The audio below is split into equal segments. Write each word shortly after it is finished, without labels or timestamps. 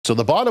So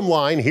the bottom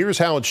line, here's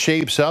how it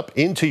shapes up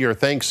into your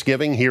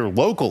Thanksgiving here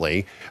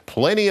locally.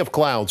 Plenty of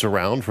clouds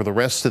around for the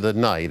rest of the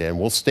night, and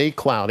will stay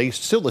cloudy.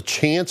 Still a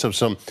chance of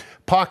some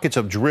pockets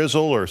of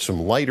drizzle or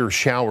some lighter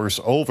showers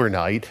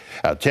overnight.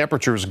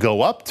 Temperatures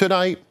go up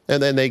tonight,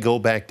 and then they go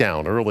back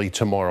down early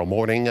tomorrow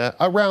morning,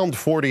 around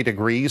 40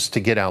 degrees to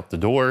get out the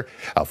door.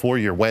 For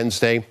your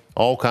Wednesday,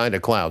 all kind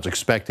of clouds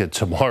expected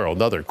tomorrow.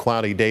 Another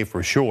cloudy day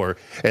for sure.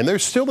 And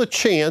there's still a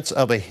chance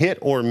of a hit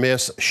or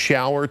miss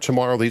shower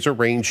tomorrow. These are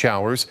rain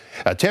showers.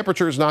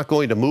 Temperature is not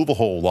going to move a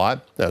whole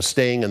lot,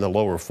 staying in the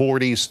lower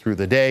 40s through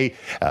the day.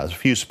 A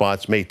few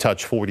spots may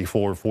touch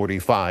 44,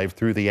 45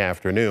 through the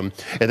afternoon.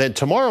 And then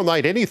tomorrow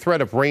night, any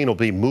threat of rain will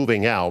be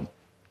moving out.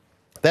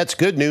 That's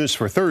good news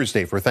for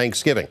Thursday for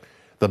Thanksgiving.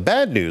 The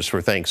bad news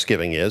for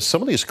Thanksgiving is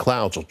some of these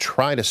clouds will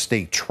try to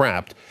stay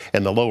trapped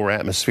in the lower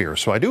atmosphere.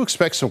 So I do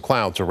expect some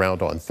clouds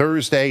around on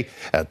Thursday.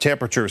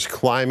 Temperatures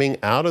climbing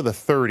out of the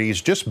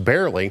 30s, just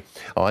barely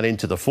on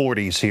into the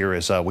 40s here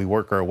as we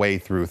work our way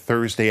through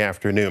Thursday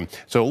afternoon.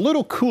 So a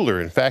little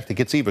cooler. In fact, it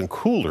gets even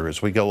cooler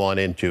as we go on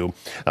into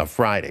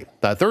Friday.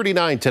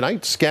 39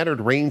 tonight, scattered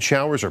rain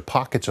showers or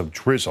pockets of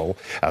drizzle.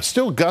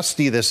 Still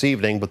gusty this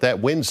evening, but that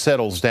wind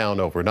settles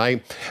down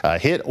overnight.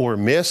 Hit or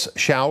miss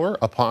shower,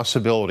 a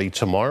possibility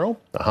tomorrow,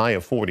 a high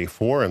of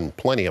 44 and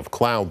plenty of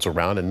clouds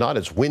around and not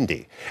as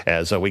windy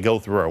as we go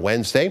through our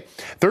Wednesday.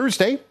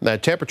 Thursday,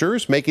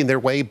 temperatures making their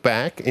way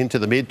back into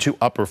the mid to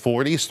upper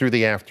 40s through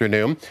the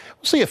afternoon.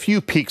 We'll see a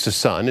few peaks of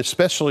sun,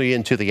 especially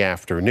into the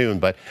afternoon,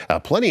 but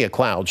plenty of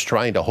clouds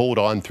trying to hold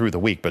on through the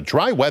week. But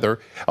dry weather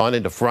on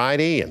into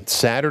Friday and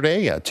Saturday.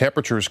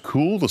 Temperatures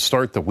cool to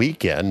start the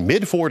weekend,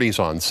 mid 40s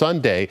on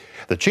Sunday.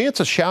 The chance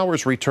of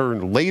showers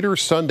return later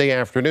Sunday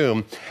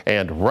afternoon.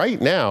 And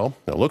right now,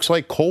 it looks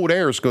like cold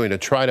air is going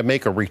to try to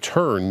make a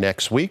return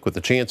next week with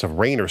the chance of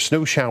rain or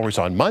snow showers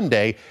on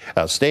Monday,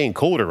 staying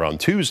colder on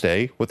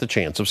Tuesday with the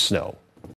chance of snow.